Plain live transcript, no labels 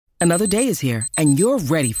Another day is here, and you're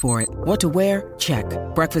ready for it. What to wear? Check.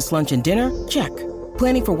 Breakfast, lunch, and dinner? Check.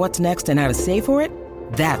 Planning for what's next and how to save for it?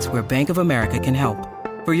 That's where Bank of America can help.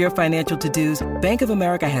 For your financial to-dos, Bank of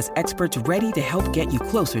America has experts ready to help get you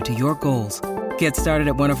closer to your goals. Get started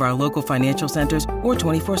at one of our local financial centers or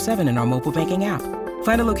 24/7 in our mobile banking app.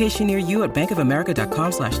 Find a location near you at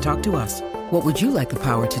bankofamerica.com/talktous. What would you like the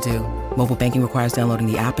power to do? Mobile banking requires downloading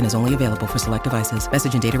the app and is only available for select devices.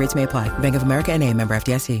 Message and data rates may apply. Bank of America N.A., member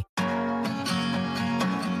FDIC.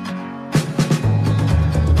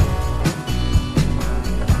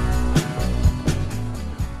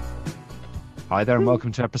 Hi there and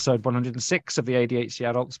welcome to episode 106 of the ADHD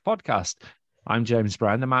Adults podcast. I'm James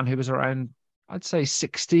Brown, the man who was around, I'd say,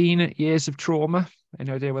 16 years of trauma.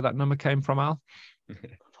 Any idea where that number came from, Al?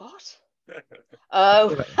 What?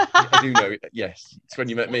 Oh. I do know. Yes. It's when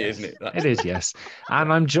you met me, isn't it? It is, yes.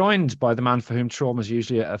 And I'm joined by the man for whom trauma is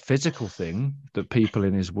usually a physical thing that people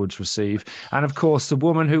in his woods receive. And of course, the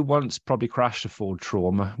woman who once probably crashed a Ford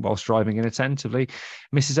Trauma whilst driving inattentively,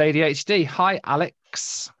 Mrs. ADHD. Hi,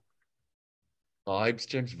 Alex. Vibes,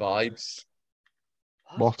 James, vibes.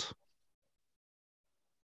 What?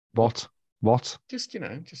 Just,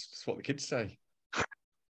 just what the kids say.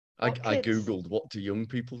 I Googled, what do young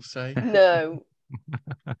people say? No.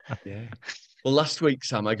 Yeah. Well, last week,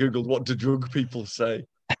 Sam, I Googled, what do drug people say?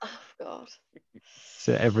 Oh, God.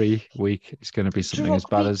 So every week it's going to be something Drug as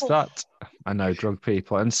bad as people. that. I know, drug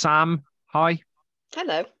people. And Sam, hi.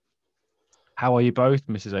 Hello. How are you both?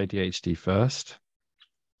 Mrs. ADHD first.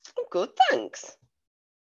 I'm good, thanks.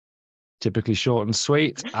 Typically short and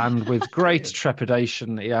sweet, and with great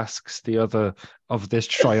trepidation, he asks the other of this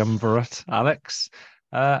triumvirate, Alex,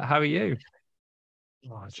 how are you?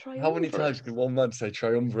 How many times can one man say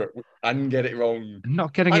triumvirate and get it wrong?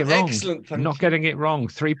 Not getting it wrong. Excellent, thank Not you. getting it wrong.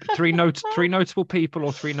 Three notable people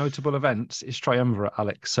or three notable events is triumvirate,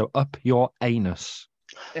 Alex. So up your anus.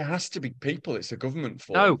 It has to be people. It's a government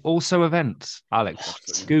form. No, also events, Alex.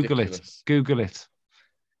 Absolutely Google ridiculous. it. Google it.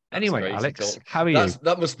 Anyway, Crazy Alex, talk. how are you?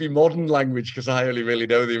 That must be modern language because I only really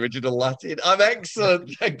know the original Latin. I'm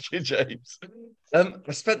excellent. Thank you, James.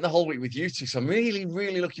 I spent the whole week with you two, so I'm really,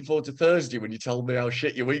 really looking forward to Thursday when you tell me how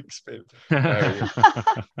shit your week's been.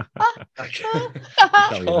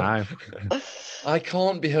 I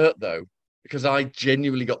can't be hurt, though, because I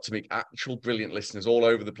genuinely got to meet actual brilliant listeners all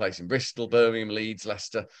over the place in Bristol, Birmingham, Leeds,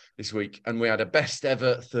 Leicester this week. And we had a best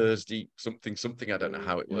ever Thursday something. I don't know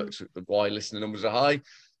how it works with the why listener numbers are high.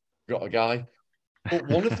 Got a guy. But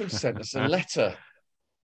one of them sent us a letter.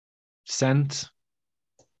 Sent?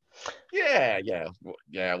 Yeah,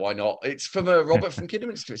 why not? It's from Robert from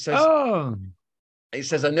Kidderminster. It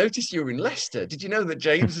says, I noticed you were in Leicester. Did you know that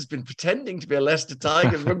James has been pretending to be a Leicester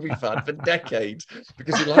Tigers rugby fan for decades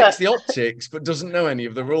because he likes the optics but doesn't know any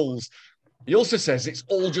of the rules? He also says it's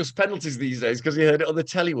all just penalties these days because he heard it on the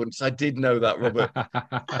telly once. I did know that, Robert.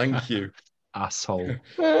 Thank you. Asshole.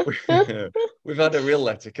 We've had a real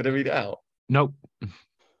letter. Can I read it out? Nope.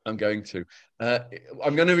 I'm going to.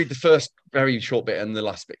 I'm going to read the first very short bit and the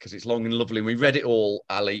last bit because it's long and lovely. And we read it all,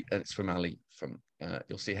 Ali, and it's from Ali.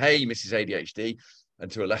 You'll see, hey, Mrs. ADHD,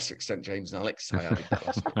 and to a lesser extent, James and Alex. Hi,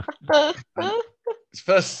 Ali.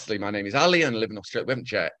 Firstly, my name is Ali and I live in Australia. We haven't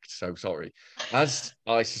checked, so sorry. As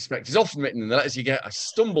I suspect is often written in the letters you get, I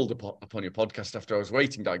stumbled upon your podcast after I was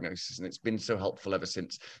waiting diagnosis, and it's been so helpful ever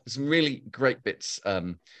since. There's some really great bits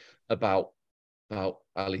about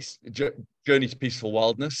Ali's journey to peaceful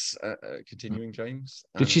wildness. Continuing, James.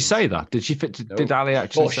 Did she say that? Did she fit? No, did Ali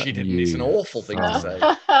actually? Of course she didn't. It's an awful thing to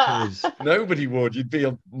say. Nobody would. You'd be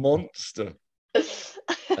a monster.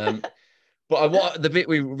 But the bit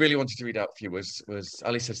we really wanted to read out for you was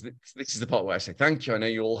Ali says, this is the part where I say, thank you. I know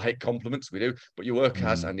you all hate compliments. We do. But your work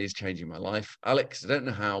has and is changing my life. Alex, I don't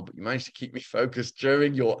know how, but you managed to keep me focused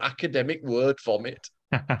during your academic word vomit.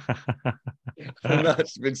 And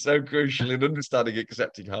that's been so crucial in understanding and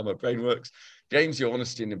accepting how my brain works. James, your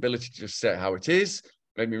honesty and ability to just say it how it is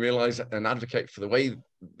made me realize and advocate for the way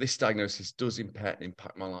this diagnosis does impact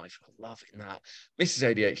my life. I love it. That.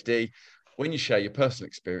 Mrs. ADHD, when you share your personal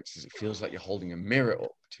experiences, it feels like you're holding a mirror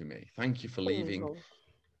up to me. Thank you for leaving.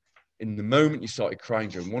 In the moment you started crying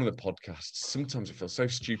during one of the podcasts, sometimes I feel so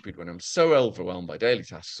stupid when I'm so overwhelmed by daily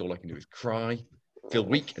tasks. All I can do is cry, feel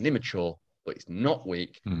weak and immature, but it's not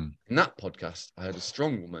weak. In that podcast, I heard a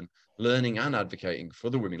strong woman learning and advocating for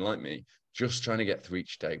other women like me, just trying to get through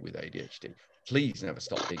each day with ADHD. Please never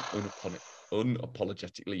stop being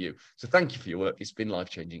unapologetically you. So thank you for your work. It's been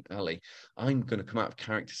life-changing. Ali, I'm going to come out of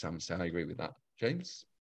character, Sam, and say I agree with that. James?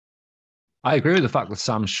 I agree with the fact that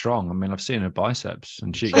Sam's strong. I mean, I've seen her biceps,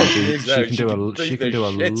 and she can do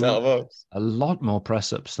a lot more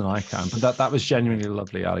press ups than I can. But that was genuinely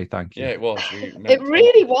lovely, Ali. Thank you. Yeah, it was. It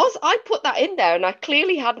really was. I put that in there and I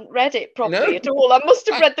clearly hadn't read it properly at all. I must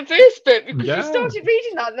have read the first bit because you started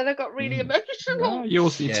reading that and then I got really emotional. You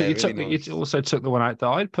also took the one out that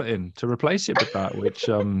I'd put in to replace it with that, which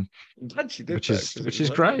is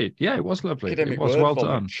great. Yeah, it was lovely. It was well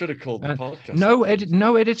done. Should have called the podcast.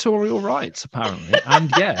 No editorial rights apparently, and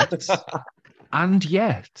yet.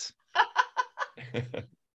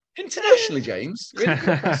 Internationally, James. Really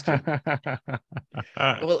good question.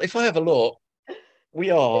 Well, if I have a look,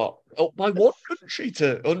 we are by one country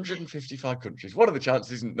to 155 countries. What are the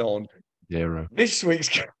chances? None. 0. This week's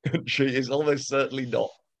country is almost certainly not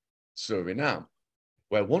Suriname,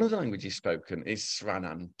 where one of the languages spoken is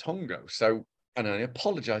Sranan Tongo. So, and I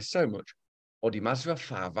apologise so much, Odimazra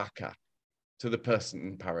Favaka, to the person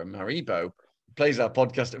in Paramaribo, plays our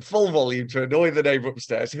podcast at full volume to annoy the neighbour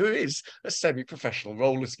upstairs, who is a semi-professional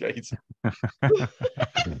roller skater.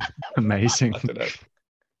 Amazing. I don't know.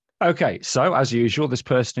 Okay, so as usual, this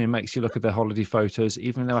person who makes you look at their holiday photos,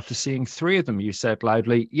 even though after seeing 3 of them, you said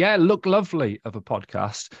loudly, "Yeah, look lovely," of a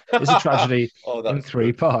podcast, is a tragedy in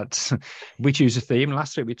 3 parts. We choose a theme.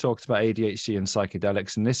 Last week we talked about ADHD and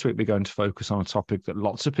psychedelics, and this week we're going to focus on a topic that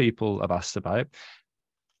lots of people have asked about,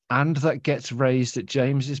 and that gets raised at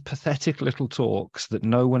James's pathetic little talks that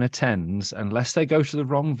no one attends unless they go to the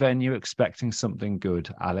wrong venue expecting something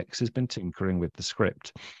good. Alex has been tinkering with the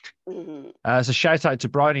script. So shout out to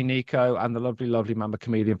Bryony, Nico, and the lovely, lovely Mamba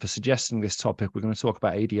Comedian for suggesting this topic. We're going to talk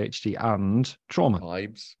about ADHD and trauma.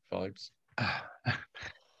 Vibes.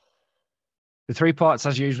 The 3 parts,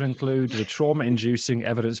 as usual, include the trauma-inducing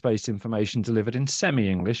evidence-based information delivered in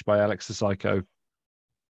semi-English by Alex the Psycho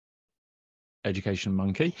Education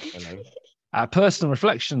Monkey. Hello. Personal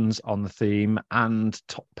reflections on the theme and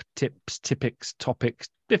top tips, topics,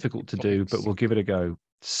 difficult to do, but we'll give it a go.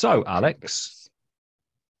 So, Alex.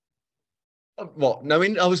 What? No,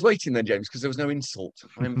 I was waiting then, James, because there was no insult.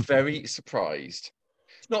 I'm very surprised.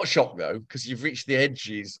 It's not a shock, though, because you've reached the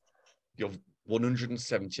edges of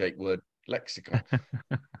 178-word lexicon.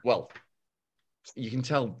 Well, you can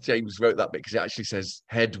tell James wrote that bit because it actually says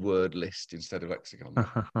head word list instead of lexicon.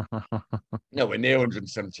 No, we're near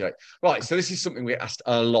 178. Right, so this is something we asked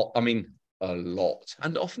a lot. I mean, a lot,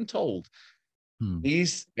 and often told.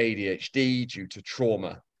 Is ADHD due to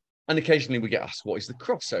trauma? And occasionally we get asked, what is the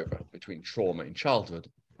crossover between trauma in childhood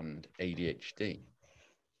and ADHD?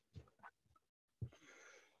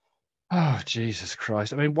 Oh, Jesus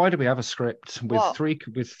Christ. I mean, why do we have a script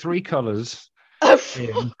with three colours? Oh,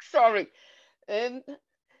 sorry. You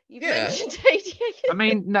mentioned ADHD. I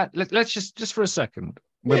mean, no, let's just for a second.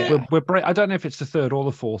 We're I don't know if it's the 3rd or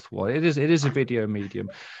the 4th one. It is a video medium.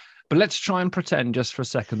 But let's try and pretend just for a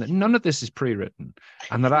second that none of this is pre-written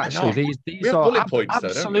and that actually these are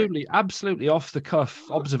absolutely off the cuff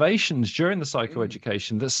observations during the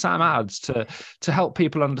psychoeducation that Sam adds to help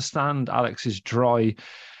people understand Alex's dry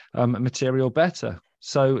material better.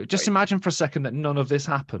 So just imagine for a second that none of this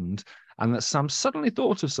happened and that Sam suddenly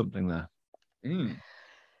thought of something there.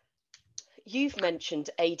 You've mentioned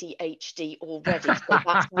ADHD already, so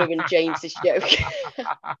that's ruined James's joke.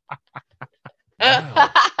 Wow.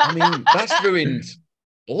 I mean, that's ruined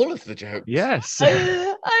all of the jokes. Yes. I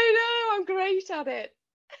know, I'm great at it.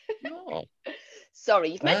 Oh. Sorry,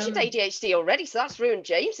 you've mentioned ADHD already, so that's ruined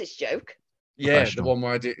James's joke. Yeah, the one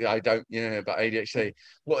where about ADHD.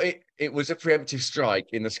 Well, it was a preemptive strike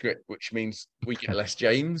in the script, which means we get less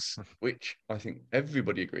James, which I think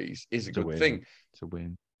everybody agrees is a good thing. It's a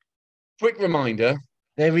win. Quick reminder,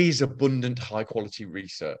 there is abundant high-quality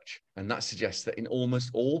research, and that suggests that in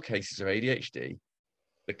almost all cases of ADHD,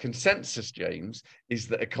 the consensus, James, is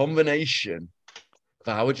that a combination of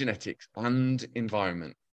our genetics and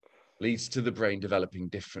environment leads to the brain developing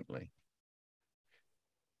differently.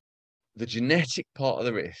 The genetic part of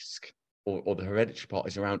the risk, or the hereditary part,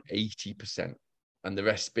 is around 80%, and the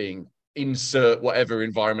rest being insert whatever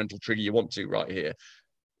environmental trigger you want to right here.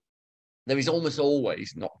 There is almost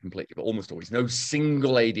always, not completely, but almost always, no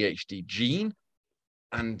single ADHD gene.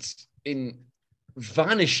 And in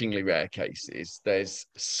vanishingly rare cases, there's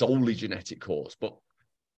solely genetic cause. But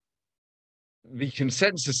the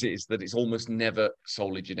consensus is that it's almost never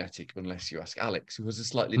solely genetic, unless you ask Alex, who has a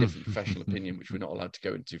slightly different professional opinion, which we're not allowed to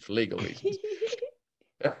go into for legal reasons.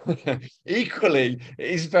 Equally,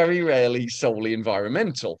 it is very rarely solely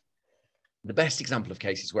environmental. The best example of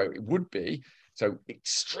cases where it would be, so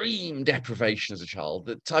extreme deprivation as a child,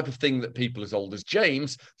 the type of thing that people as old as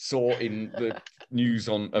James saw in the news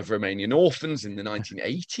of Romanian orphans in the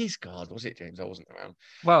 1980s. God, was it, James? I wasn't around.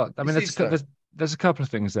 Well, I mean, there's a couple of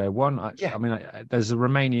things there. One, there's a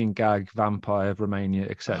Romanian gag, vampire of Romania,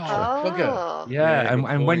 etc. Yeah,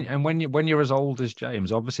 and when you're as old as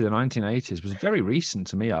James, obviously the 1980s was very recent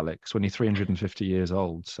to me, Alex, when you're 350 years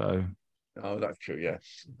old. So. Oh, that's true, yeah.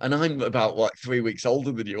 And I'm about 3 weeks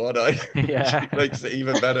older than you, aren't I? Yeah. Which makes it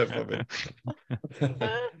even better for me.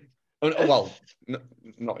 Well,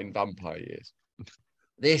 not in vampire years.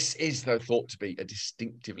 This is, though, thought to be a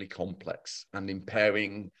distinctively complex and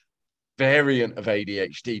impairing variant of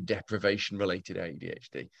ADHD, deprivation-related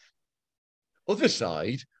ADHD. Other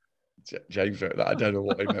side, James wrote that. I don't know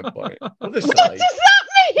what he meant by it. Other side. What does that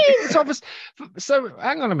mean? So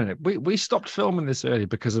hang on a minute. We stopped filming this earlier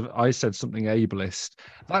because I said something ableist.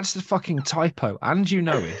 That's the fucking typo, and you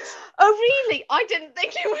know it. Oh, really? I didn't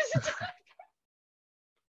think it was a typo.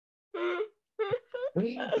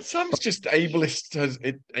 Sam's just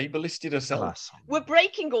ableisted herself. We're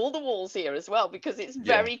breaking all the walls here as well, because it's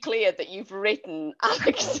very clear that you've written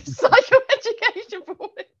Alex's psychoeducation for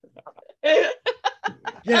it.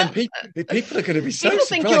 Yeah, and people are going to be so People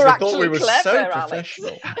surprised. think you're I thought we were clever, so Alex.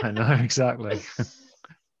 professional. I know, exactly.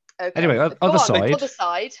 Okay. Anyway, other side.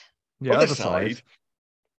 Yeah, other side.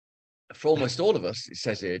 For almost all of us, it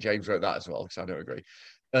says here, James wrote that as well, because I don't agree.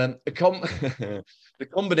 The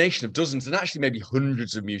combination of dozens and actually maybe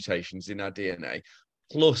hundreds of mutations in our DNA,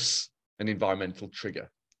 plus an environmental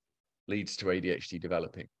trigger, leads to ADHD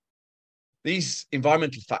developing. These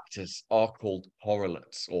environmental factors are called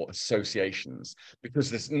correlates or associations because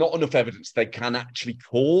there's not enough evidence they can actually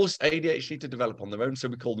cause ADHD to develop on their own, so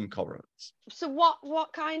we call them correlates. So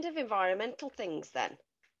what kind of environmental things then?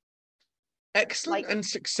 Excellent and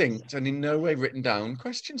succinct and in no way written down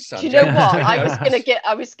questions, Sam. Do you know what?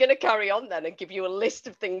 I was gonna carry on then and give you a list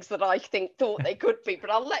of things that I thought they could be, but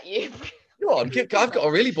I'll let you. Go on, I've got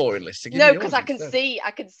a really boring list. No, because I can see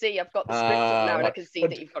I've got the script up now and I can see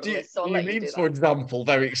that you've got a list. So I'll let you do that. For example,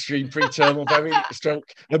 very extreme preterm or very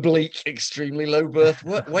oblique, extremely low birth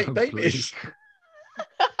weight babies.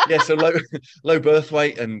 So low birth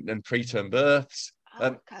weight and preterm births.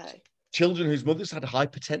 Okay. Children whose mothers had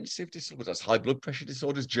hypertensive disorders, high blood pressure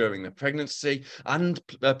disorders during their pregnancy, and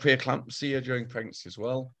preeclampsia during pregnancy as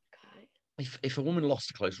well. Okay. If a woman lost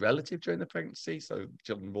a close relative during the pregnancy, so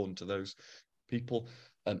children born to those people,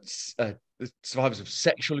 the survivors of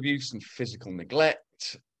sexual abuse and physical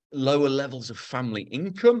neglect, lower levels of family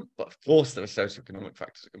income, but of course there are socioeconomic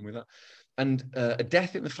factors that come with that, and a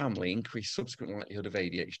death in the family increased subsequent likelihood of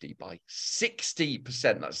ADHD by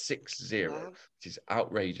 60%. That's 60, wow. Which is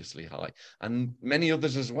outrageously high, and many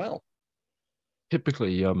others as well.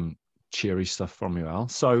 Typically, cheery stuff from you, Al.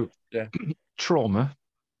 So, trauma? ?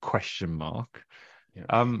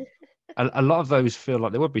 Yeah. A lot of those feel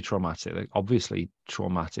like they would be traumatic. They're obviously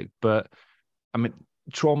traumatic, but I mean,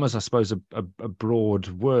 trauma is, I suppose, a broad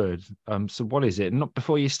word. So, what is it? Not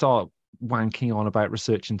before you start wanking on about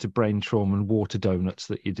research into brain trauma and water donuts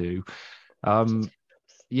that you do.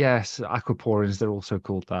 Yes, aquaporins, they're also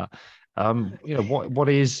called that. What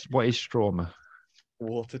is trauma?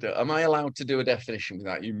 Water donut. Am I allowed to do a definition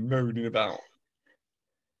without you moaning about?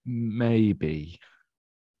 Maybe.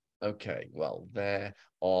 Okay, well, there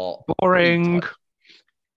are boring.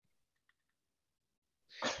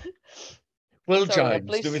 Well,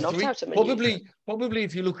 James, there are three. Probably,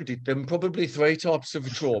 if you look at it, then probably 3 types of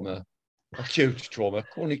trauma. Acute trauma,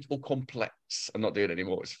 chronic or complex. I'm not doing it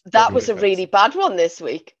anymore. That was a really bad one this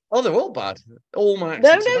week. Oh, they're all bad. All my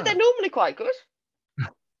No, they're normally quite good.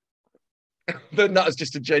 Then that is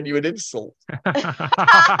just a genuine insult.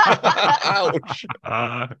 Ouch.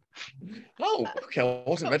 Oh, okay. I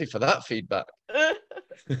wasn't ready for that feedback.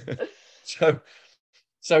 So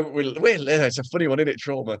it's a funny one, isn't it?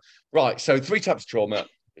 Trauma. Right. So 3 types of trauma: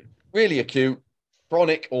 really acute,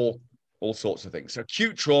 chronic, or all sorts of things. So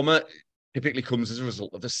acute trauma typically comes as a result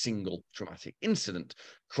of a single traumatic incident.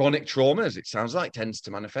 Chronic trauma, as it sounds like, tends to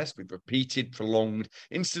manifest with repeated, prolonged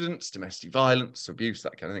incidents, domestic violence, abuse,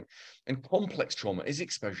 that kind of thing. And complex trauma is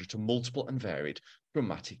exposure to multiple and varied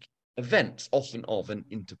traumatic events, often of an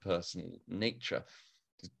interpersonal nature.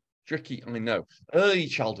 It's tricky, I know. Early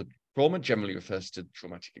childhood trauma generally refers to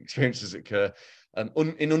traumatic experiences that occur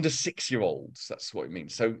in under 6-year-olds. That's what it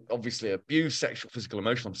means. So obviously abuse, sexual, physical,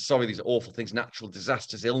 emotional. I'm sorry, these are awful things. Natural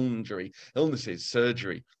disasters, illnesses,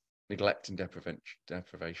 surgery, neglect and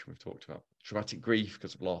deprivation we've talked about. Traumatic grief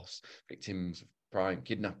because of loss, victims of crime,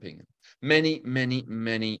 kidnapping. Many, many,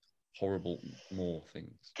 many horrible more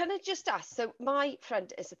things. Can I just ask? So my friend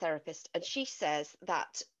is a therapist and she says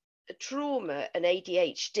that trauma and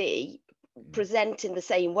ADHD present in the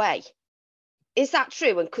same way. Is that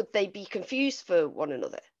true? And could they be confused for one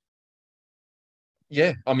another?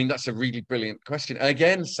 Yeah, I mean, that's a really brilliant question.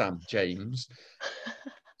 Again, Sam, James.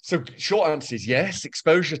 So short answer is yes.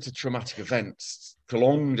 Exposure to traumatic events,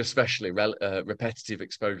 prolonged, especially repetitive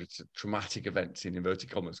exposure to traumatic events in inverted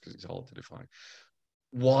commas, because it's hard to define.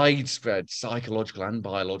 Widespread psychological and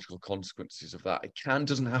biological consequences of that. It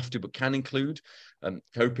doesn't have to, but can include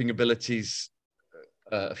coping abilities,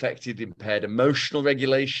 affected, impaired emotional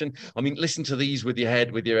regulation. I mean, listen to these with your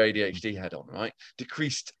ADHD head on, right?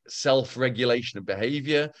 Decreased self-regulation of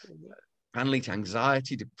behavior, can lead to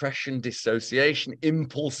anxiety, depression, dissociation,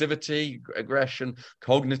 impulsivity, aggression,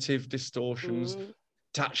 cognitive distortions,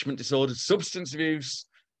 attachment disorders, substance abuse,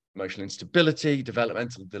 emotional instability,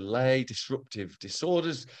 developmental delay, disruptive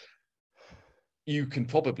disorders. You can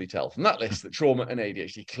probably tell from that list that trauma and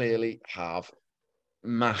ADHD clearly have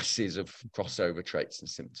masses of crossover traits and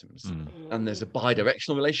symptoms. And there's a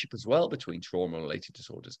bidirectional relationship as well between trauma-related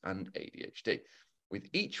disorders and ADHD, with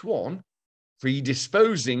each one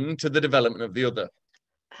predisposing to the development of the other,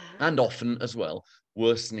 and often as well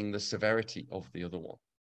worsening the severity of the other one.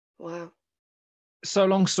 Wow. So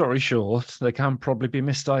long story short, they can probably be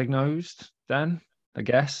misdiagnosed then, I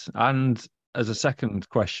guess. And as a second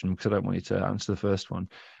question, because I don't want you to answer the first one,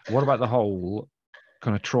 what about the whole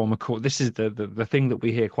kind of trauma? This is the thing that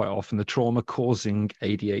we hear quite often, the trauma causing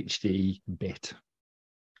ADHD bit.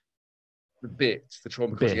 The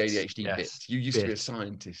trauma causing ADHD bit. You used to be a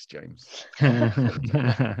scientist, James.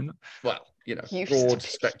 Well, broad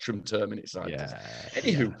spectrum term in its scientist.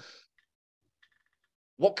 Anywho,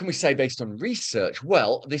 what can we say based on research?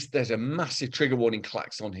 Well, there's a massive trigger warning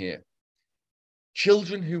klaxon here.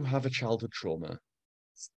 Children who have a childhood trauma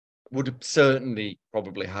would certainly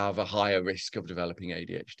probably have a higher risk of developing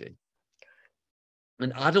ADHD.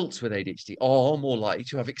 And adults with ADHD are more likely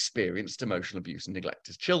to have experienced emotional abuse and neglect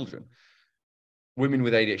as children. Women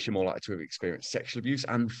with ADHD are more likely to have experienced sexual abuse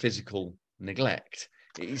and physical neglect.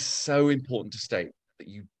 It is so important to state that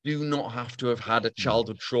you do not have to have had a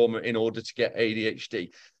childhood trauma in order to get ADHD.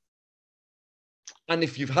 And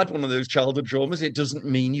if you've had one of those childhood traumas, it doesn't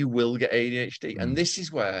mean you will get ADHD. And this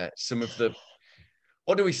is where some of the,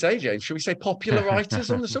 what do we say, James? Should we say popular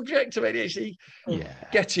writers on the subject of ADHD?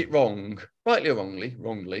 Get it wrong, rightly or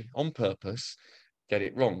wrongly, on purpose, get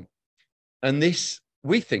it wrong. And this,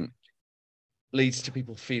 we think, leads to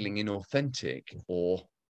people feeling inauthentic or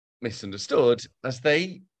misunderstood, as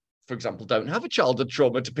they, for example, don't have a childhood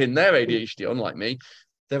trauma to pin their ADHD on, like me.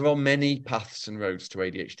 There are many paths and roads to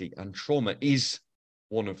ADHD, and trauma is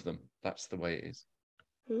one of them. That's the way it is.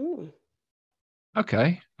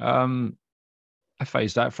 Okay. I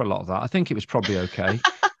phased out for a lot of that. I think it was probably okay.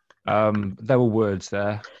 There were words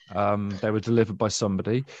there. They were delivered by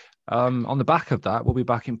somebody. On the back of that, we'll be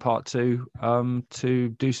back in part 2 to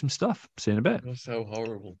do some stuff. See you in a bit. You're so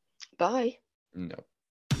horrible. Bye. No.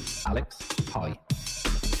 Alex, hi.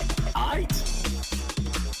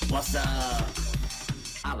 Aight. What's up?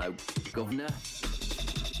 Hello, Governor.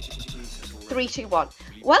 3, 2, 1.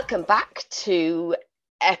 Welcome back to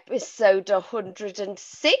episode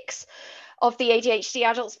 106 of the ADHD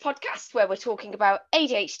Adults podcast, where we're talking about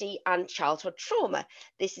ADHD and childhood trauma.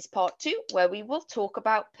 This is part 2, where we will talk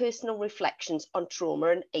about personal reflections on trauma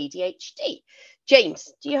and ADHD.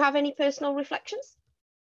 James, do you have any personal reflections?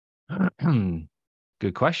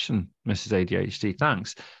 Good question, Mrs. ADHD.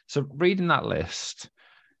 Thanks. So reading that list,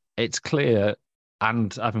 it's clear,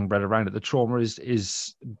 and having read around it, the trauma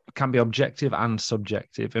can be objective and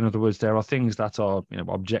subjective. In other words, there are things that are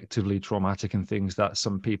objectively traumatic and things that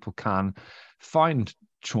some people can find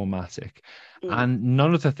traumatic. And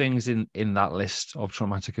none of the things in that list of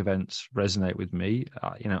traumatic events resonate with me.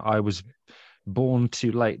 I was born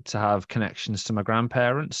too late to have connections to my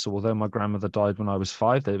grandparents. So although my grandmother died when I was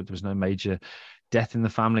 5, there was no major death in the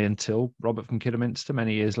family until Robert from Kidderminster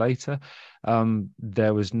many years later.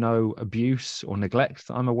 There was no abuse or neglect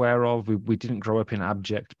that I'm aware of. We didn't grow up in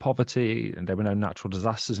abject poverty, and there were no natural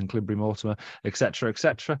disasters in Clibri Mortimer, etc.,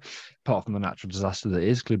 apart from the natural disaster that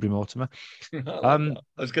is Clibri Mortimer. I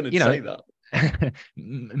was going to say that.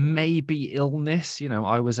 Maybe illness.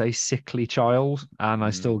 I was a sickly child, and I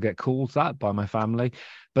still get called that by my family,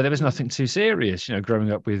 but there was nothing too serious,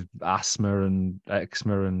 growing up with asthma and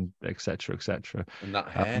eczema and etc. And that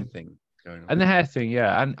hair thing going on. And the hair thing,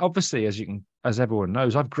 yeah. And obviously, as everyone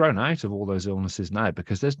knows, I've grown out of all those illnesses now,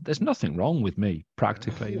 because there's nothing wrong with me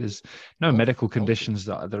practically. There's no medical conditions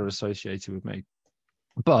that are associated with me.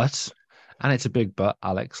 But, and it's a big but,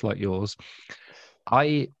 Alex, like yours,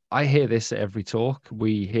 I hear this at every talk.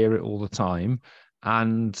 We hear it all the time.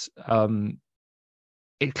 And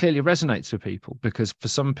it clearly resonates with people, because for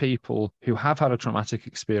some people who have had a traumatic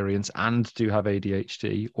experience and do have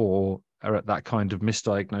ADHD, or are at that kind of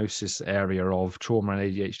misdiagnosis area of trauma and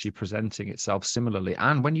ADHD presenting itself similarly.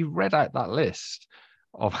 And when you read out that list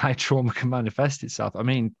of how trauma can manifest itself, I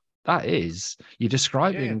mean, that is, you're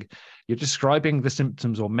describing the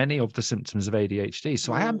symptoms, or many of the symptoms, of ADHD.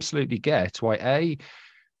 So I absolutely get why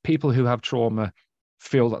people who have trauma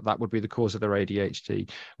feel that would be the cause of their ADHD.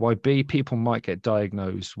 Why people might get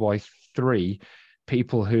diagnosed. Why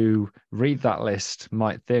people who read that list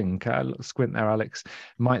might think, squint there, Alex,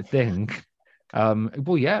 might think,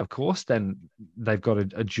 well, yeah, of course, then they've got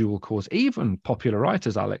a dual cause. Even popular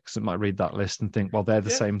writers, Alex, might read that list and think, well, they're the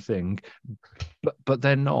same thing, but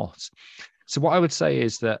they're not. So what I would say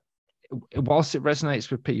is that whilst it resonates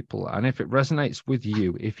with people, and if it resonates with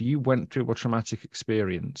you, if you went through a traumatic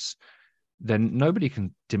experience, then nobody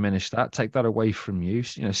can diminish that, take that away from you,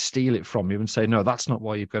 steal it from you and say, no, that's not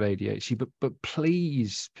why you've got ADHD. But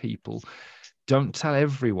please, people, don't tell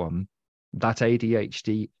everyone that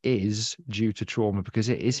ADHD is due to trauma, because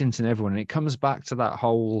it isn't in everyone. And it comes back to that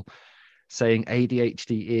whole saying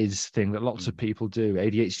ADHD is thing that lots of people do.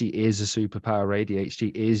 ADHD is a superpower.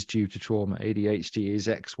 ADHD is due to trauma. ADHD is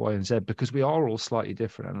X, Y, and Z, because we are all slightly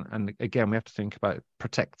different. And again, we have to think about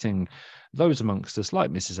protecting those amongst us, like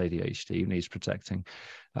Mrs. ADHD, who needs protecting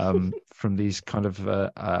from these kind of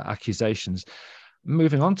accusations.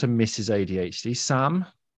 Moving on to Mrs. ADHD, Sam,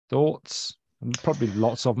 thoughts? Probably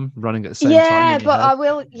lots of them running at the same time. Yeah, but I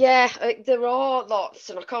will. Yeah, there are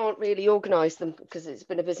lots, and I can't really organise them because it's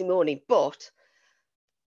been a busy morning. But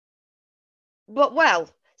well,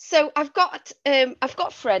 so I've got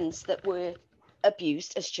friends that were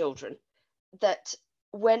abused as children. That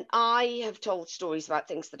when I have told stories about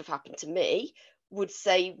things that have happened to me, would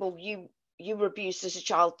say, well, you were abused as a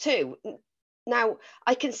child too. Now,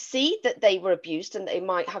 I can see that they were abused and they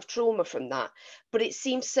might have trauma from that, but it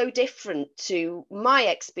seems so different to my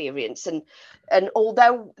experience. And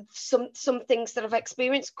although some things that I've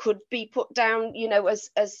experienced could be put down,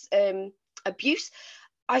 as abuse,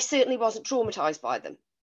 I certainly wasn't traumatized by them,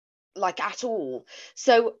 like, at all.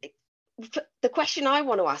 So the question I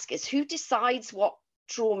want to ask is, who decides what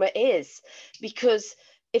trauma is? Because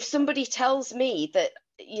if somebody tells me that,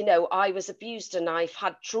 I was abused and I've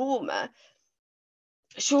had trauma,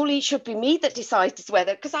 surely it should be me that decides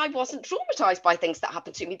whether, because I wasn't traumatized by things that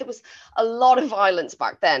happened to me. There was a lot of violence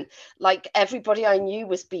back then. Like, everybody I knew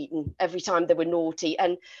was beaten every time they were naughty.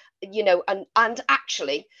 And, and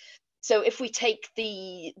actually, so if we take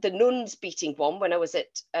the nuns beating one when I was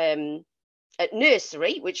at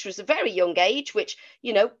nursery, which was a very young age, which,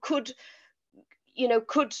 could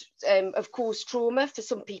have caused trauma for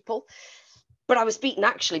some people. But I was beaten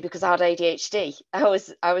actually because I had ADHD. I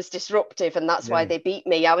was disruptive, and that's why they beat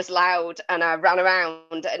me. I was loud and I ran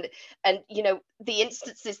around, and the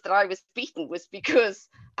instances that I was beaten was because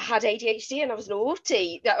I had ADHD and I was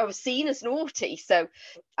naughty. I was seen as naughty, so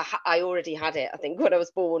I already had it, I think, when I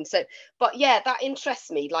was born. So, but yeah, that interests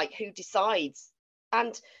me. Like, who decides,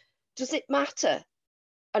 and does it matter?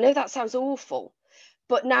 I know that sounds awful,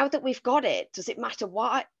 but now that we've got it, does it matter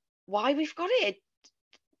why we've got it?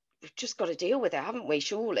 We've just got to deal with it, haven't we?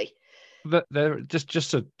 Surely. But there,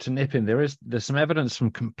 just to nip in, there's some evidence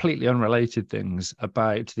from completely unrelated things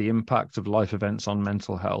about the impact of life events on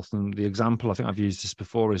mental health. And the example, I think I've used this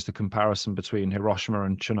before, is the comparison between Hiroshima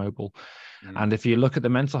and Chernobyl. And if you look at the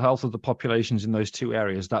mental health of the populations in those two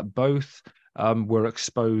areas, that both were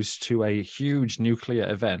exposed to a huge nuclear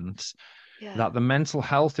event, that the mental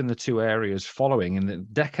health in the two areas in the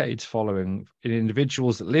decades following, in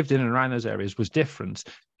individuals that lived in and around those areas, was different.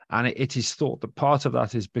 And it is thought that part of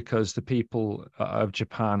that is because the people of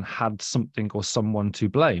Japan had something or someone to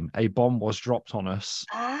blame. A bomb was dropped on us.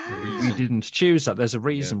 We didn't choose that. There's a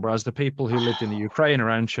reason. Whereas the people who lived in the Ukraine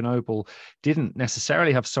around Chernobyl didn't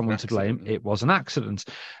necessarily have someone to blame. It was an accident.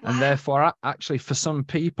 And therefore, actually, for some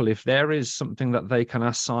people, if there is something that they can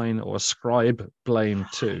assign or ascribe blame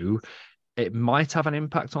to, it might have an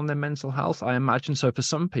impact on their mental health, I imagine. So for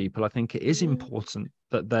some people, I think it is important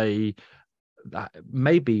that that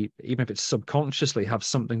maybe, even if it's subconsciously, have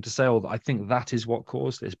something to say, oh, I think that is what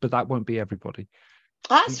caused this, but that won't be everybody.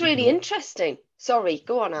 That's really interesting. Sorry,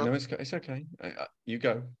 go on, Al. No, it's okay. You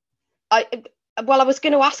go. I was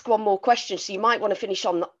going to ask one more question, so you might want to finish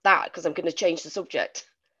on that, because I'm going to change the subject.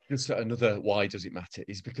 Just another why does it matter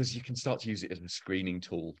is because you can start to use it as a screening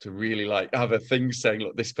tool to really have a thing saying,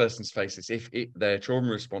 look, this person's faces, if their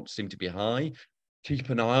trauma response seemed to be high,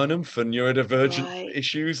 keep an eye on them for neurodivergent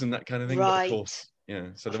issues and that kind of thing. But of course,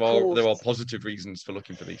 so there are positive reasons for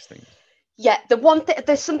looking for these things. Yeah, the one thing,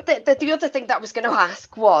 there's something that the other thing that I was going to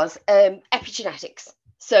ask was epigenetics.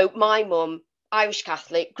 So my mum, Irish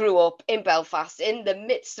Catholic, grew up in Belfast in the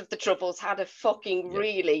midst of the Troubles, had a fucking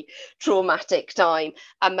really traumatic time.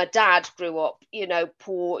 And my dad grew up,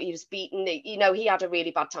 poor, he was beaten, he had a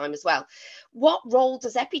really bad time as well. What role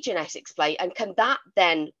does epigenetics play? And can that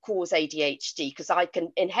then cause ADHD? Because I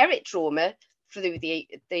can inherit trauma through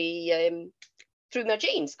through my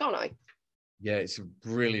genes, can't I? Yeah, it's a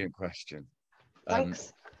brilliant question.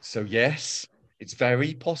 Thanks. So yes, it's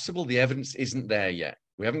very possible. The evidence isn't there yet.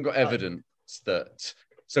 We haven't got evidence that.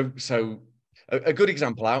 So a good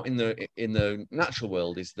example out in the natural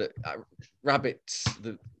world is that rabbits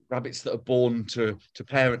that are born to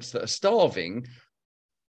parents that are starving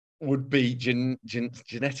would be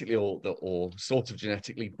genetically or sort of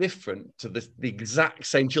genetically different to the exact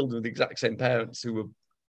same children of the exact same parents who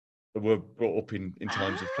were brought up in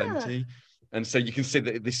times of plenty. And so you can see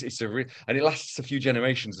that this is and it lasts a few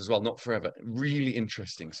generations as well, not forever. Really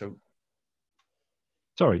interesting. So,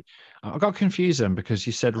 sorry, I got confused then because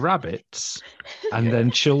you said rabbits and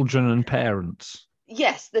then children and parents.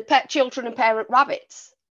 Yes, the pet children and parent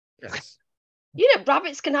rabbits. yes.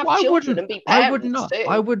 Rabbits can have children and be parents too.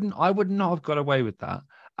 I would not have got away with that.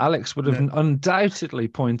 Alex would have undoubtedly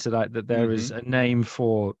pointed out that there is a name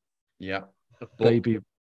for baby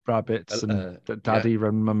rabbits and daddy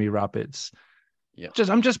and mummy rabbits. Yeah.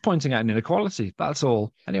 I'm just pointing out an inequality. That's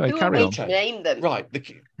all. Anyway, carry on. Name them. Right.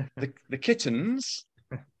 The kittens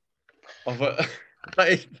of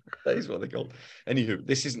that is what they're called. Anywho,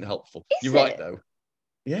 this isn't helpful. You're right though.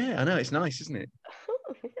 Yeah, I know. It's nice, isn't it?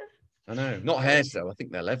 I know. Not hares though. I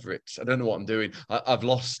think they're leverets. I don't know what I'm doing. I've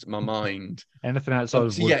lost my mind. Anything outside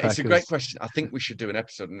of yeah, it's a great question. I think we should do an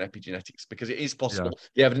episode on epigenetics because it is possible. Yeah.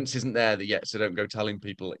 The evidence isn't there yet, so don't go telling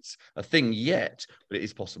people it's a thing yet, but it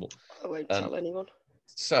is possible. I won't tell anyone.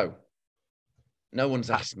 So, no one's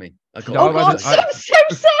asked me. I'm so sorry, Alex.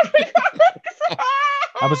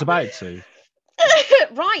 I was about to.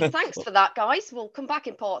 Right, thanks for that, guys. We'll come back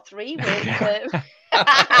in part 3 with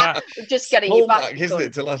just getting you back, isn't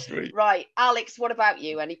it, to last week? Right, Alex, what about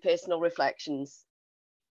you? Any personal reflections?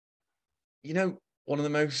 One of the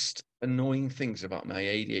most annoying things about my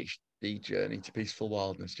ADHD journey to peaceful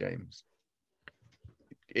wildness, James,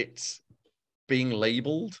 it's being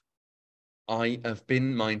labelled. I have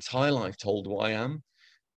been my entire life told who I am,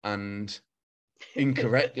 and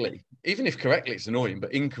incorrectly, even if correctly it's annoying,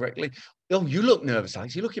 but incorrectly, oh, you look nervous,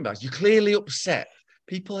 Alex, you're looking embarrassed, you're clearly upset.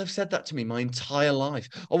 People have said that to me my entire life.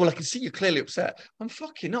 Oh, well, I can see you're clearly upset. I'm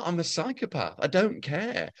fucking not. I'm a psychopath. I don't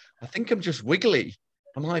care. I think I'm just wiggly.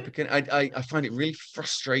 I'm hyper. I find it really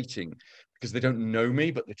frustrating because they don't know me,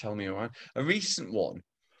 but they tell me, all right. A recent one,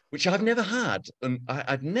 which I've never had, and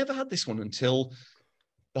I'd never had this one until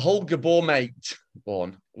the whole Gabor mate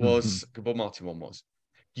one was, Gabor Martin one was,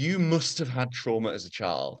 you must have had trauma as a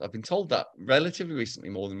child. I've been told that relatively recently,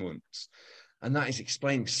 more than once. And that is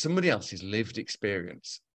explaining somebody else's lived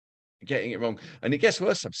experience, getting it wrong. And it gets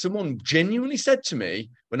worse. Someone genuinely said to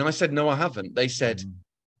me, when I said, no, I haven't, they said,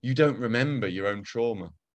 you don't remember your own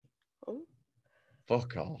trauma. Oh.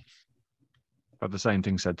 Fuck off. But the same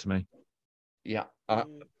thing said to me. Yeah.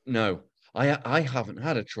 No, I haven't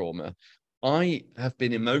had a trauma. I have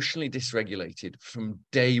been emotionally dysregulated from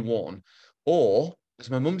day one. Or,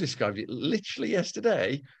 as my mum described it literally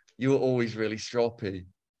yesterday, you were always really stroppy.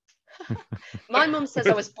 My mum says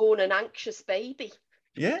I was born an anxious baby.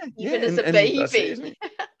 Yeah. Even as a baby. That's it, isn't it?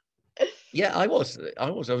 Yeah, I was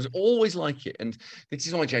always like it. And this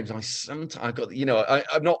is why, James, I got,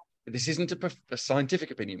 I'm not, this isn't a scientific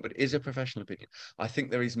opinion, but it is a professional opinion. I think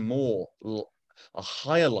there is a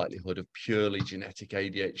higher likelihood of purely genetic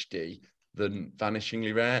ADHD than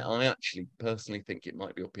vanishingly rare. I actually personally think it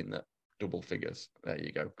might be up in the double figures. There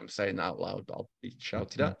you go. I'm saying that out loud, but I'll be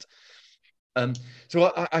shouted at.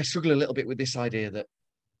 So I struggle a little bit with this idea that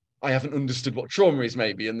I haven't understood what trauma is,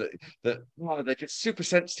 maybe, and that they're just super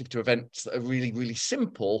sensitive to events that are really, really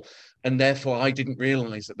simple, and therefore I didn't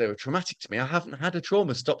realize that they were traumatic to me. I haven't had a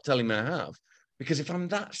trauma. Stop telling me I have. Because if I'm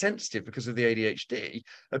that sensitive because of the ADHD,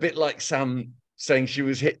 a bit like Sam saying she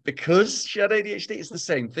was hit because she had ADHD, it's the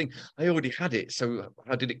same thing. I already had it, so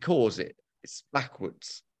how did it cause it? It's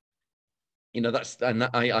backwards.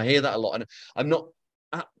 I hear that a lot, and I'm not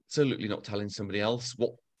absolutely not telling somebody else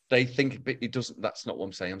what they think, but that's not what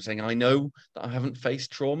I'm saying. I'm saying I know that I haven't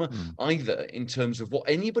faced trauma either in terms of what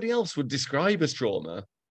anybody else would describe as trauma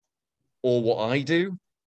or what I do.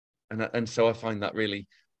 And so I find that really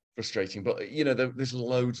frustrating. But, there's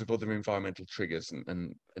loads of other environmental triggers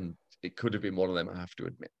and it could have been one of them, I have to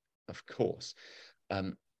admit, of course.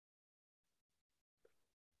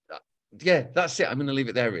 Yeah, that's it. I'm going to leave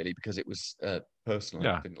it there really, because it was personally.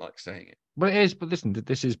 Yeah. I didn't like saying it. Well, it is, but listen,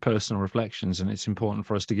 this is personal reflections, and it's important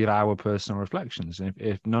for us to give our personal reflections. And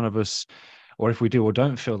if none of us, or if we do or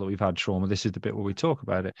don't feel that we've had trauma, this is the bit where we talk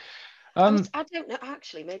about it. I don't know.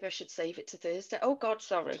 Actually, maybe I should save it to Thursday. Oh God,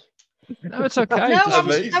 sorry. No, it's okay. No,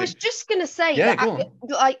 Amazing. I was just going to say Yeah, that, go on.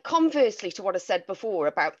 like conversely to what I said before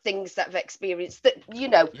about things that I've experienced that, you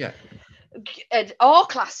know, Yeah. are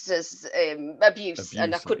classed as abuse,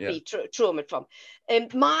 and I Abuse, could yeah. be trauma from.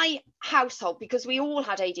 My household, because we all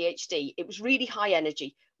had ADHD, it was really high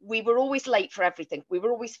energy. We were always late for everything. We were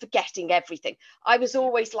always forgetting everything. I was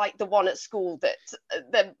always like the one at school that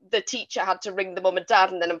the teacher had to ring the mum and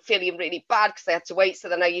dad, and then I'm feeling really bad because they had to wait. So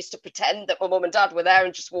then I used to pretend that my mum and dad were there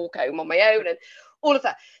and just walk home on my own and all of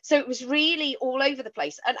that. So it was really all over the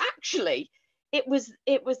place. And actually, it was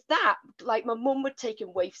that, like, my mum would take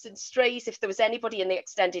in waifs and strays. If there was anybody in the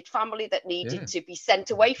extended family that needed to be sent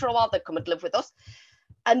away for a while, they'd come and live with us.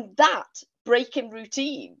 And that break in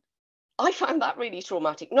routine, I found that really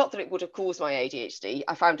traumatic. Not that it would have caused my ADHD.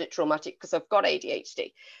 I found it traumatic because I've got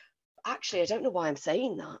ADHD. Actually, I don't know why I'm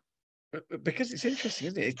saying that. Because it's interesting,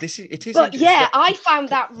 isn't it? It is. But yeah, I found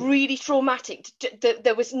that really traumatic.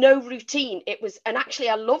 There was no routine. It was, and actually,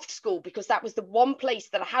 I loved school because that was the one place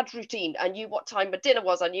that I had routine. I knew what time my dinner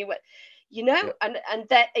was. I knew what, you know, and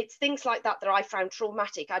that it's things like that that I found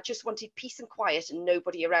traumatic. I just wanted peace and quiet and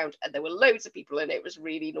nobody around, and there were loads of people, and it was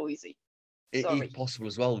really noisy. It is possible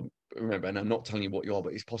as well. Remember, and I'm not telling you what you are,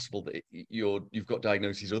 but it's possible that you've got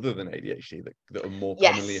diagnoses other than ADHD that are more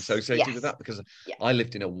commonly associated with that. Because I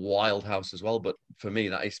lived in a wild house as well, but for me,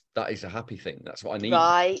 that is a happy thing. That's what I need.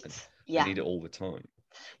 Right. I need it all the time.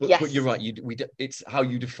 But you're right. It's how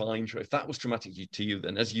you define. If that was traumatic to you,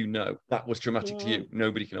 then as you know, that was traumatic to you.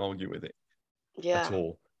 Nobody can argue with it at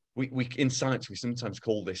all. We in science we sometimes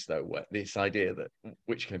call this this idea that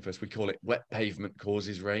which came first. We call it wet pavement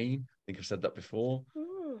causes rain. I think I've said that before.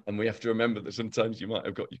 And we have to remember that sometimes you might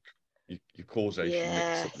have got your causation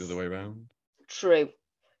mixed up the other way around. True.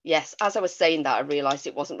 Yes. As I was saying that, I realised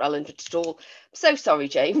it wasn't relevant at all. I'm so sorry,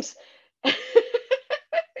 James. His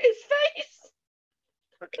face.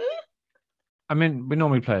 I mean, we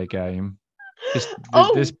normally play a game.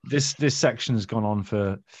 This section's gone on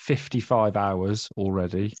for 55 hours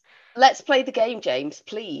already. Let's play the game, James,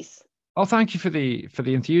 please. Oh, thank you for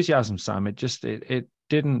the enthusiasm, Sam. It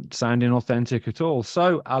didn't sound inauthentic at all.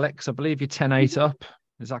 So, Alex, I believe you're 10-8 up.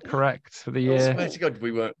 Is that correct for the year? I swear to God,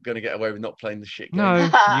 we weren't going to get away with not playing the shit game. No,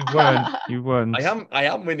 you weren't. You weren't. I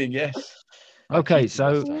am winning, yes. Okay,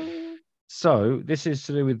 so this is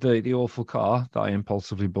to do with the awful car that I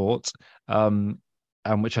impulsively bought, and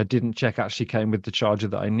which I didn't check actually came with the charger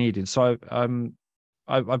that I needed. So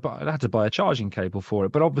I had to buy a charging cable for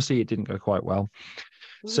it, but obviously it didn't go quite well.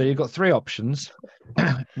 So you've got three options,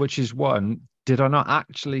 which is one, did I not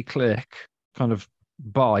actually click kind of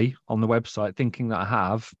buy on the website thinking that I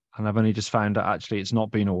have, and I've only just found out actually it's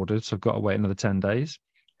not been ordered, so I've got to wait another 10 days.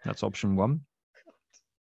 That's option one.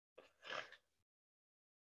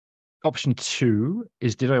 Option two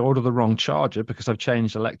is, did I order the wrong charger because I've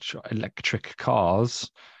changed electric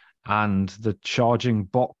cars and the charging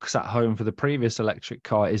box at home for the previous electric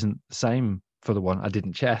car isn't the same for the one I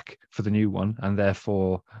didn't check for the new one, and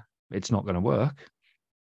therefore it's not going to work.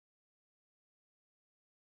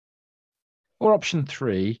 Or option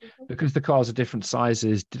three, because the cars are different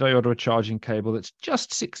sizes, did I order a charging cable that's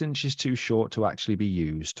just 6 inches too short to actually be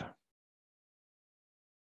used?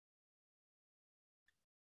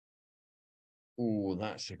 Oh,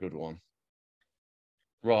 that's a good one.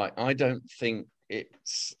 Right. I don't think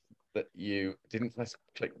it's that you didn't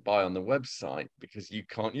click buy on the website because you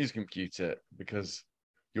can't use a computer because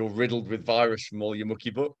you're riddled with virus from all your mucky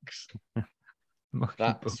books.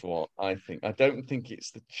 That's what I think. I don't think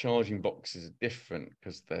it's the charging boxes are different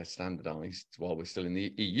because they're standardized while we're still in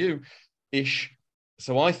the EU-ish.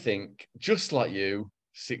 So I think, just like you,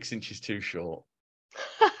 6 inches too short.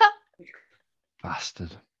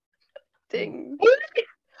 Bastard. Ding.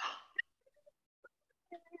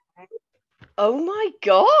 Oh my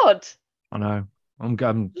God. I know. I'm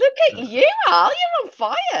Look at you, Al. You're on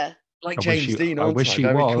fire. Like James Dean, I wish he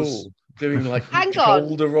very was. cool. Doing like Hang on.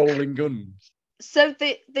 shoulder rolling guns. So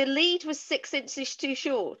the lead was 6 inches too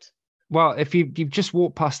short. Well, if you've just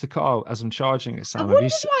walked past the car as I'm charging it, Sam, I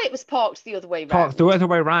wondered why it was parked the other way round. Parked the other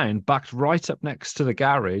way round, backed right up next to the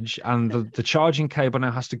garage, and the charging cable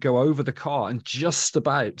now has to go over the car and just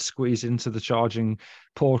about squeeze into the charging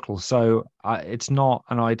portal. So it's not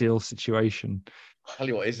an ideal situation. I'll tell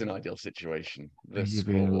you what is an ideal situation. You've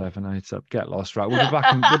been 11-8 up. Get lost, right? We'll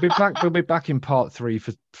be back. We'll be back in part 3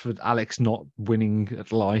 for Alex not winning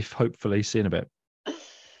at life. Hopefully, see you in a bit.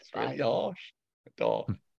 It's really harsh.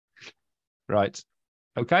 Dark. Right.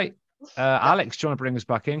 Okay. Alex, do you want to bring us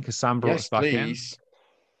back in? Because Sam brought us back in.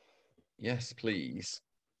 Yes, please.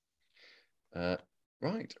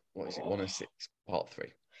 Right. What is it? 106, part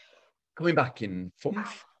 3. Coming back in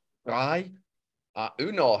 5, 4,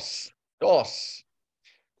 unos, dos,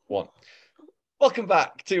 1. Welcome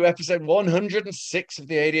back to episode 106 of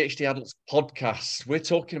the ADHD Adults podcast. We're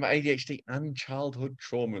talking about ADHD and childhood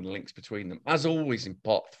trauma and the links between them. As always, in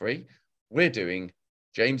part 3, we're doing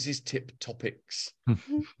James's tip topics.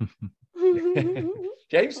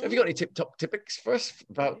 James, have you got any tip topics for us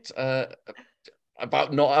about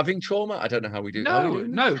not having trauma? I don't know how we do.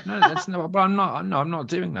 No, that's not. But I'm not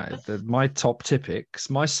doing that. My top tipics,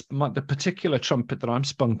 the particular trumpet that I'm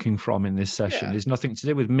spunking from in this session is nothing to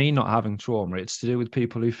do with me not having trauma. It's to do with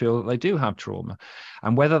people who feel that they do have trauma,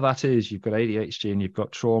 and whether that is you've got ADHD and you've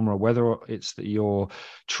got trauma, or whether it's that your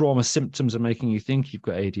trauma symptoms are making you think you've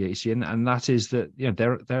got ADHD, and that is that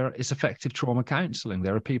there is effective trauma counselling.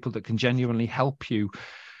 There are people that can genuinely help you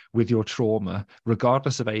with your trauma,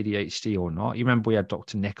 regardless of ADHD or not. You remember we had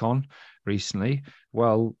Dr. Nick on recently.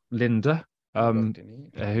 Well, Linda,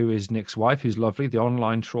 who is Nick's wife, who's lovely, the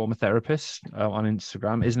online trauma therapist on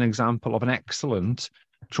Instagram, is an example of an excellent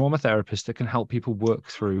trauma therapist that can help people work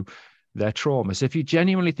through their trauma. So if you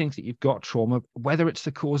genuinely think that you've got trauma, whether it's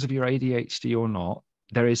the cause of your ADHD or not,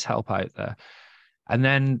 there is help out there. And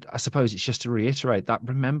then I suppose it's just to reiterate that,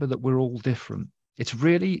 remember that we're all different. It's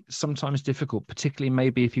really sometimes difficult, particularly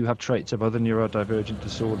maybe if you have traits of other neurodivergent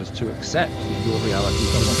disorders, to accept that your reality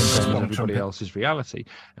is not the same as everybody else's reality.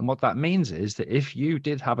 And what that means is that if you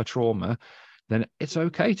did have a trauma, then it's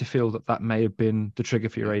okay to feel that that may have been the trigger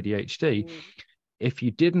for your ADHD. If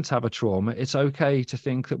you didn't have a trauma, it's okay to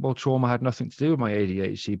think that, well, trauma had nothing to do with my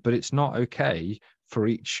ADHD, but it's not okay for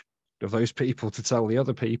each of those people to tell the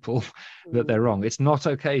other people that they're wrong. It's not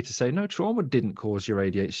okay to say, no, trauma didn't cause your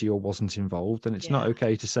ADHD or wasn't involved. And it's not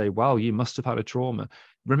okay to say, well, you must have had a trauma.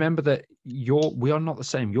 Remember that we are not the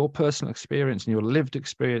same. Your personal experience and your lived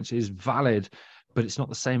experience is valid, but it's not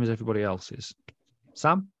the same as everybody else's.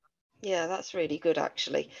 Sam? Yeah, that's really good,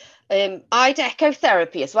 actually. I'd echo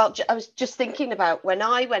therapy as well. I was just thinking about when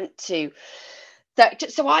I went to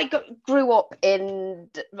that. So I grew up in,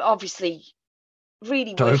 obviously,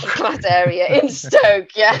 really working class area in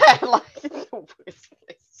Stoke.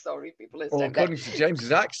 Sorry, people in Stoke. Well, according to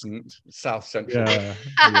James's accent, South Central.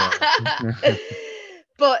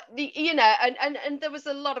 But and there was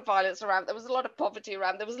a lot of violence around. There was a lot of poverty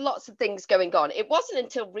around. There was lots of things going on. It wasn't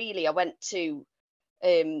until really I went to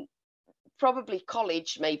probably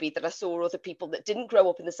college, maybe, that I saw other people that didn't grow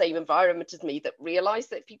up in the same environment as me that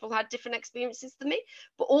realized that people had different experiences than me.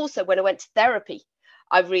 But also when I went to therapy,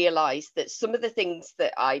 I realized that some of the things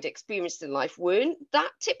that I'd experienced in life weren't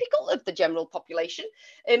that typical of the general population.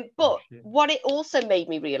 But what it also made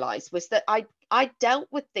me realize was that I dealt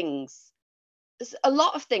with things, a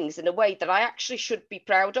lot of things, in a way that I actually should be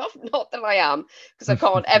proud of. Not that I am, because I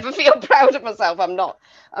can't ever feel proud of myself. I'm not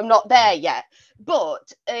there yet.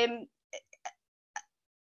 But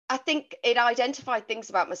I think it identified things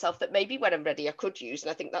about myself that maybe when I'm ready I could use,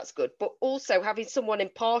 and I think that's good. But also having someone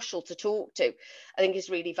impartial to talk to, I think, is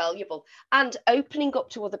really valuable. And opening up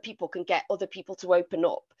to other people can get other people to open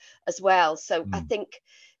up as well. So I think,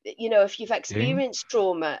 if you've experienced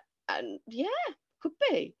trauma, and could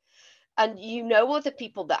be, and other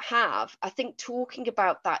people that have, I think talking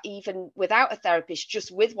about that, even without a therapist,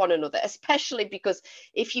 just with one another, especially because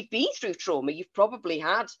if you've been through trauma, you've probably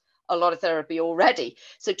had a lot of therapy already.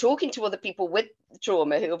 So talking to other people with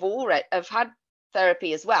trauma who have had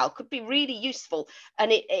therapy as well could be really useful, and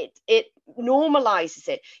it normalizes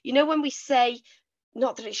it. When we say,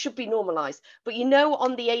 not that it should be normalized, but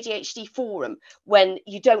on the ADHD forum, when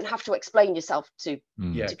you don't have to explain yourself to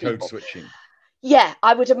code switching. Yeah,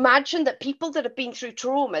 I would imagine that people that have been through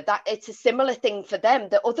trauma, that it's a similar thing for them,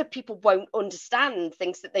 that other people won't understand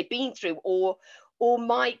things that they've been through, or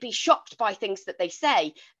might be shocked by things that they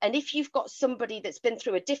say. And if you've got somebody that's been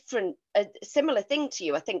through a similar thing to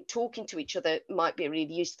you, I think talking to each other might be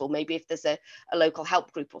really useful, maybe if there's a local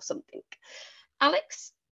help group or something.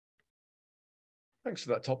 Alex? Thanks for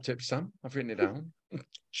that top tip, Sam. I've written it down. I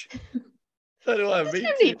don't know what I mean. There's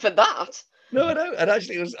no need for that. No, and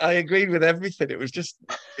actually I agreed with everything. It was just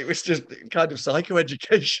kind of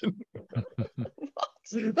psychoeducation.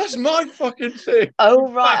 That's my fucking thing.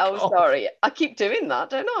 Oh, right. Sorry. I keep doing that,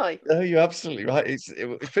 don't I? No, you're absolutely right. It's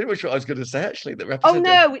pretty much what I was going to say, actually. That oh,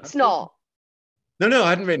 no, it's not. No, I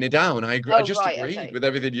hadn't written it down. I agree. Oh, I just agreed okay. with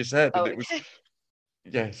everything you said. And Oh, it was, okay.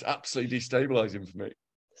 it's absolutely destabilizing for me.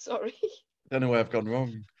 Sorry. I don't know where I've gone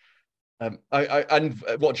wrong. And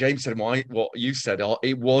what James said and what you said,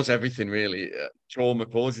 it was everything really. Trauma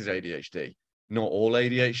causes ADHD. not all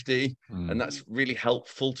ADHD. And that's really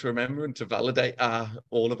helpful to remember and to validate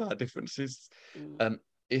all of our differences.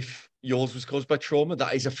 If yours was caused by trauma,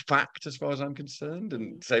 that is a fact as far as I'm concerned.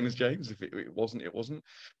 And same as James, if it wasn't, it wasn't.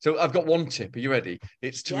 So I've got one tip. Are you ready?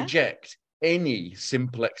 It's to reject any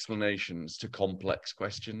simple explanations to complex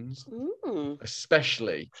questions,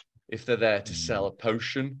 especially if they're there to sell a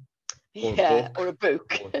potion or a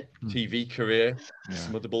book or a TV career,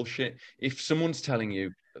 some other bullshit. If someone's telling you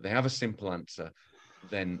that they have a simple answer,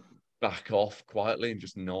 then back off quietly and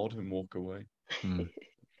just nod and walk away.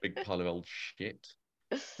 Big pile of old shit.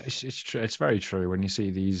 It's true. It's very true when you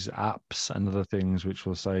see these apps and other things which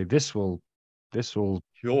will say this will cure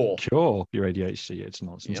your ADHD. It's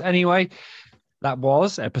nonsense. Yep. Anyway, that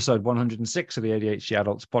was episode 106 of the ADHD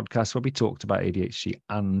Adults podcast, where we talked about ADHD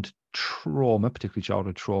and trauma, particularly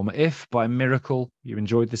childhood trauma. If by miracle you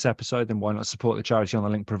enjoyed this episode, then why not support the charity on the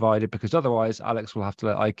link provided? Because otherwise, Alex will have to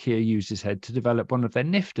let IKEA use his head to develop one of their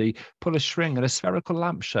nifty pull a string and a spherical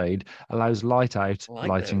lampshade allows light out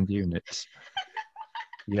lighting units.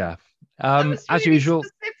 Yeah. As usual.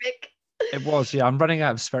 Specific. It was, I'm running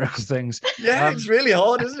out of spherical things. Yeah, it's really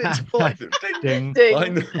hard, isn't it? It's ding.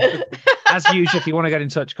 As usual, if you want to get in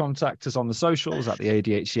touch, contact us on the socials at the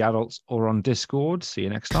ADHD Adults or on Discord. See you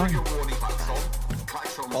next time.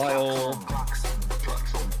 Bye all.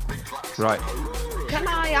 Right. Can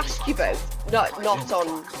I ask you both? Not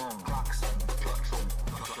on.